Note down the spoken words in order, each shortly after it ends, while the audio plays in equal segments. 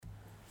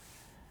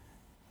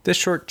This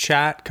short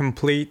chat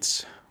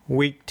completes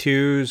week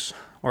two's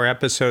or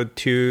episode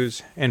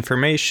two's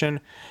information,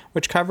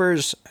 which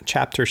covers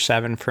chapter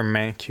 7 from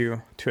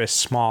ManQ to a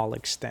small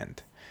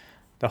extent.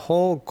 The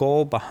whole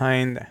goal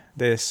behind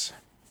this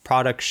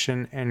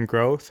production and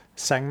growth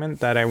segment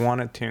that I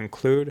wanted to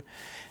include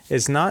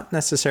is not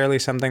necessarily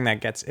something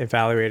that gets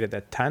evaluated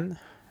a ton,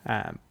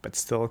 but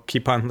still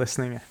keep on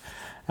listening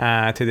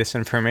to this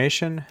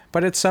information.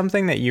 But it's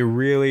something that you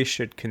really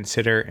should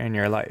consider in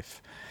your life.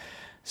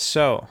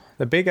 So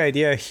the big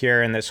idea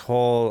here in this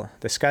whole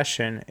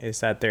discussion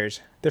is that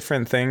there's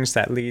different things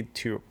that lead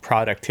to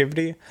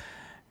productivity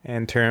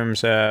in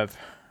terms of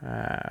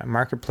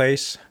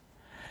marketplace.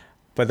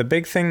 But the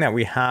big thing that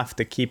we have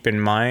to keep in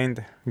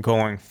mind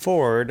going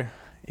forward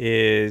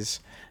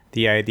is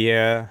the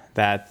idea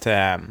that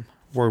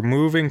we're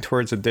moving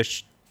towards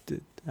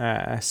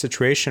a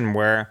situation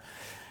where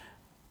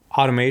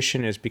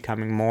automation is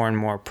becoming more and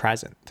more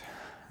present.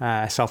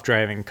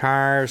 Self-driving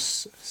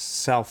cars,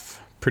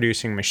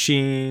 self-producing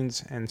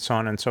machines, and so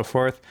on and so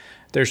forth.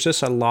 There's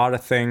just a lot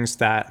of things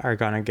that are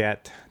going to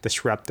get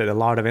disrupted. A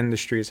lot of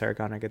industries are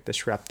going to get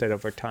disrupted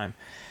over time.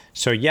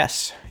 So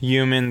yes,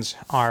 humans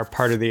are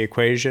part of the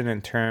equation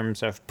in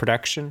terms of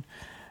production,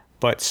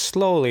 but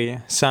slowly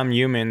some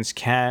humans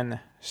can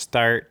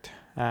start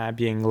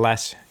being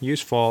less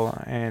useful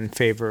in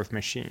favor of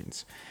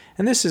machines.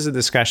 And this is a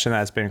discussion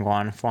that's been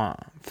going on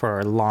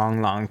for a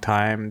long, long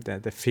time,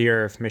 the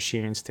fear of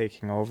machines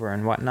taking over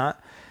and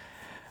whatnot.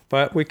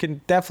 But we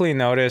can definitely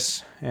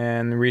notice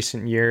in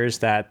recent years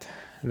that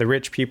the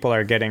rich people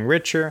are getting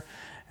richer,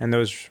 and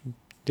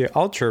the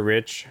ultra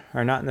rich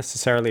are not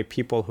necessarily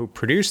people who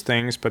produce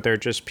things, but they're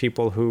just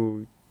people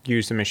who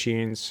use the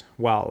machines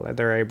well.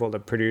 They're able to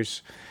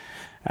produce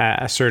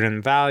a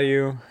certain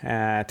value.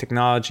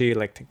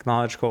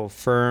 Technological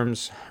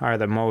firms are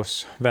the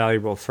most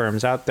valuable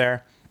firms out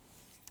there.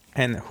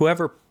 And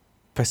whoever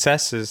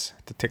possesses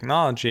the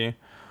technology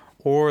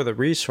or the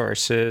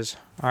resources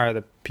are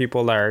the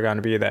people that are going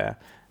to be the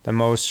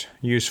most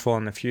useful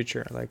in the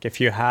future. Like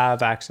if you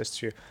have access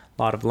to a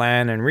lot of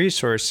land and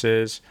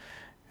resources,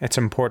 it's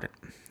important.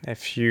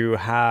 If you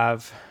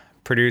have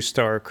produced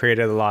or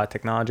created a lot of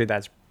technology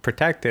that's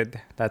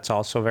protected, that's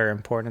also very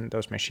important,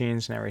 those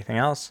machines and everything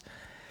else.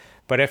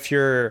 But if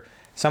you're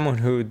someone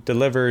who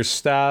delivers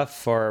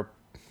stuff or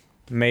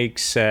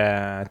makes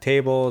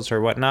tables or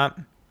whatnot,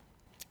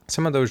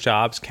 some of those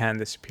jobs can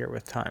disappear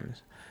with time.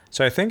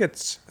 So I think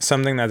it's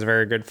something that's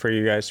very good for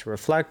you guys to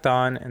reflect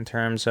on in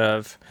terms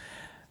of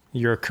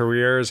your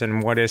careers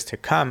and what is to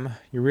come.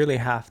 You really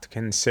have to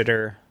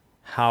consider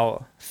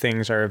how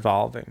things are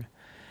evolving.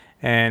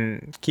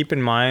 And keep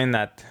in mind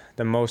that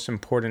the most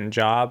important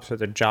jobs are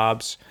the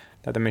jobs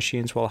that the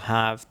machines will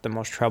have the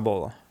most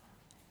trouble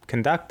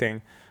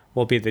conducting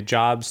will be the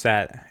jobs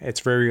that it's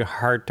very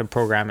hard to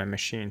program a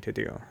machine to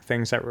do.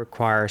 Things that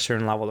require a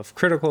certain level of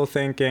critical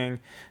thinking,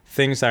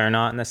 things that are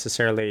not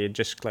necessarily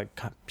just like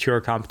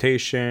pure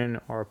computation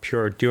or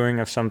pure doing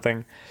of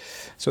something.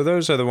 So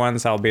those are the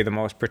ones that'll be the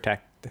most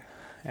protected.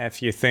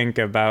 If you think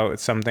about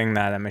something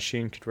that a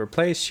machine could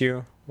replace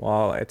you,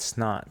 well, it's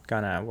not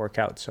gonna work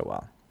out so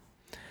well.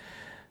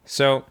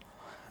 So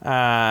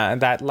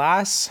that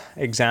last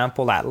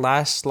example, that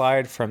last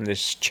slide from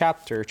this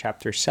chapter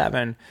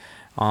 7,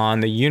 on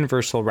the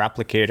universal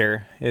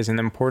replicator is an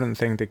important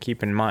thing to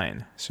keep in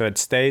mind. So it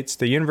states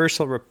the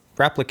universal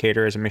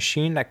replicator is a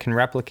machine that can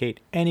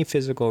replicate any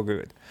physical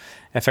good.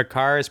 If a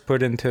car is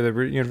put into the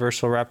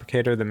universal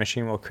replicator, the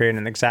machine will create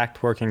an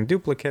exact working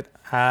duplicate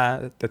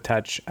at the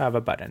touch of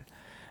a button.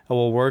 It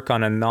will work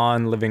on a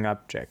non-living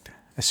object.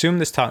 Assume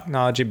this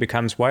technology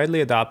becomes widely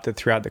adopted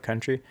throughout the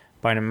country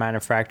by the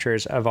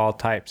manufacturers of all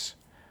types.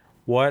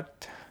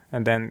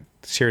 And then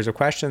series of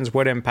questions.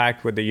 What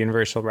impact would the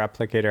universal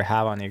replicator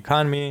have on the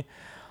economy?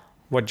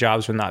 What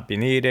jobs would not be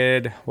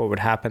needed? What would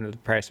happen to the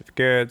price of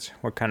goods?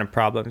 What kind of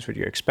problems would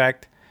you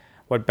expect?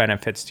 What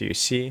benefits do you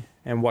see?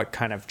 And what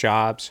kind of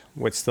jobs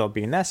would still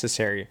be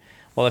necessary?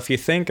 Well, if you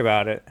think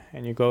about it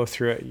and you go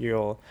through it,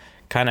 you'll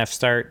kind of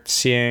start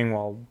seeing,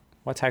 well,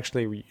 what's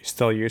actually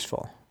still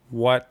useful?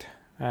 What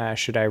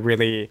should I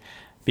really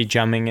be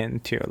jumping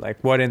into?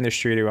 Like, what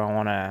industry do I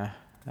want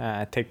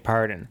to take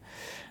part in?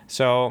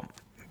 So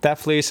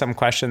definitely some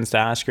questions to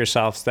ask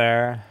yourselves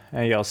there,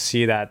 and you'll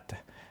see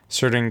that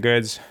certain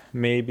goods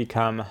may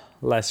become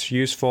less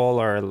useful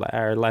or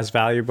less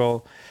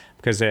valuable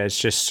because it's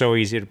just so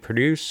easy to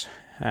produce,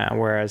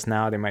 whereas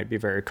now they might be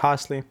very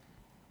costly.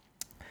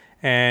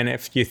 And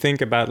if you think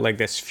about like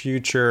this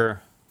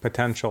future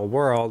potential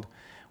world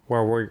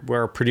where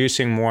we're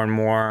producing more and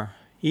more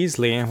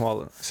easily,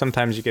 well,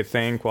 sometimes you could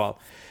think, well,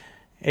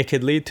 it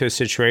could lead to a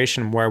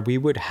situation where we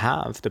would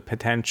have the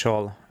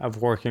potential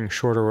of working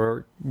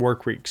shorter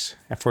work weeks.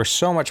 If we're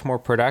so much more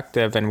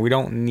productive and we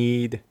don't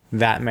need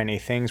that many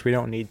things, we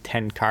don't need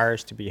 10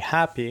 cars to be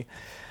happy,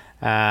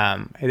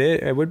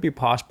 it would be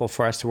possible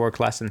for us to work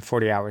less than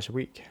 40 hours a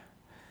week.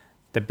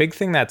 The big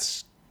thing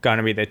that's going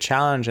to be the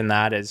challenge in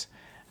that is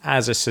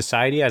as a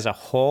society as a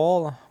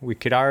whole, we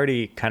could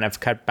already kind of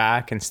cut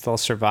back and still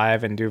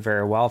survive and do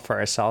very well for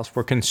ourselves.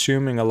 We're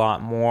consuming a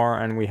lot more,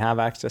 and we have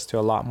access to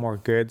a lot more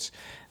goods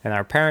than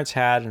our parents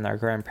had and our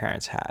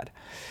grandparents had.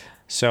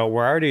 So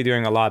we're already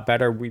doing a lot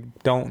better. We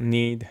don't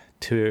need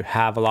to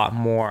have a lot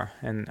more.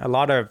 And a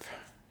lot of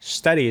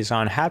studies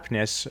on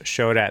happiness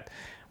show that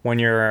when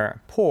you're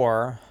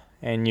poor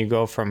and you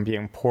go from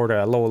being poor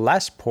to a little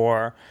less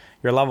poor,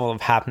 your level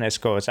of happiness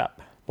goes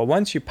up. But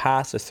once you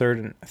pass a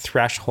certain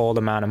threshold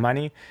amount of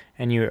money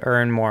and you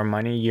earn more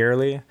money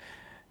yearly,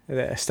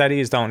 the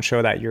studies don't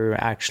show that you're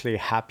actually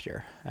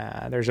happier.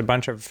 There's a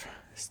bunch of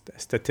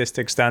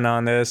statistics done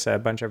on this, a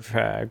bunch of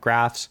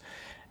graphs,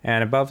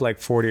 and above like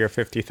 40 or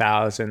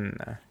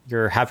 50,000,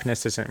 your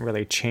happiness doesn't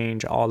really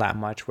change all that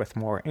much with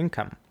more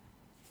income.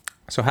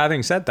 So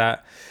having said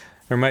that,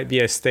 there might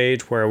be a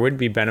stage where it would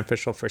be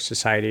beneficial for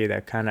society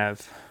to kind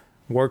of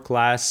work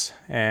less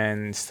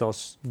and still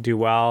do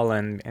well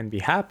and be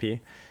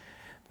happy.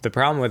 The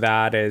problem with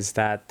that is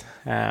that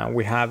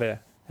we have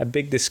a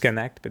big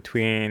disconnect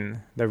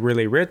between the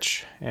really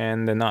rich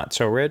and the not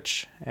so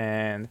rich.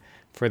 And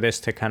for this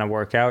to kind of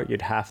work out,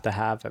 you'd have to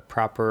have a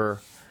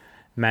proper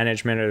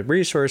management of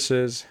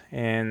resources.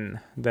 And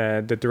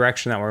the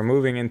direction that we're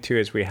moving into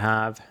is we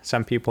have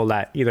some people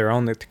that either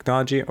own the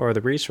technology or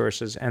the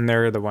resources, and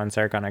they're the ones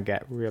that are going to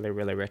get really,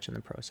 really rich in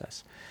the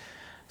process.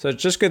 So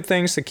it's just good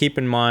things to keep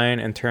in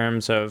mind in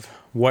terms of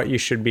what you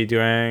should be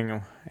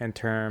doing, in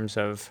terms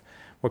of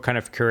what kind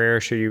of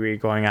career should you be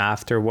going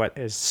after, what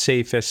is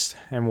safest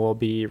and will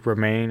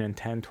remain in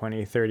 10,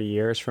 20, 30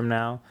 years from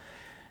now.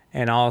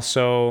 And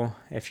also,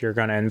 if you're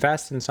going to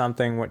invest in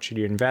something, what should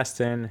you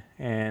invest in?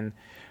 And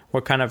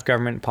what kind of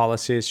government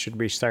policies should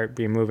we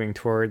be moving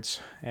towards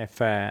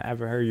if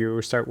ever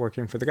you start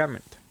working for the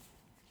government?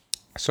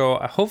 So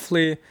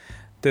hopefully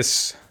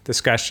this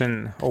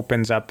discussion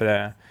opens up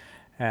a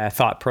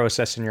thought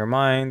process in your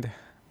mind.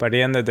 But at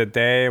the end of the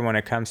day, when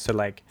it comes to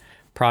like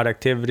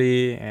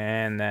productivity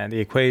and the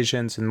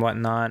equations and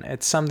whatnot,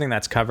 it's something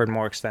that's covered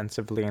more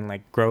extensively in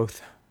like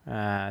growth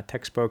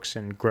textbooks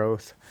and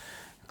growth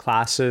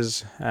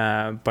classes.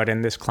 But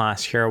in this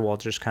class here, we'll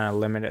just kind of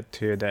limit it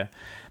to the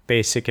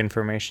basic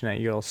information that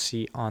you'll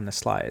see on the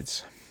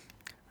slides.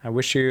 I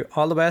wish you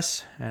all the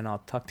best, and I'll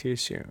talk to you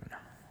soon.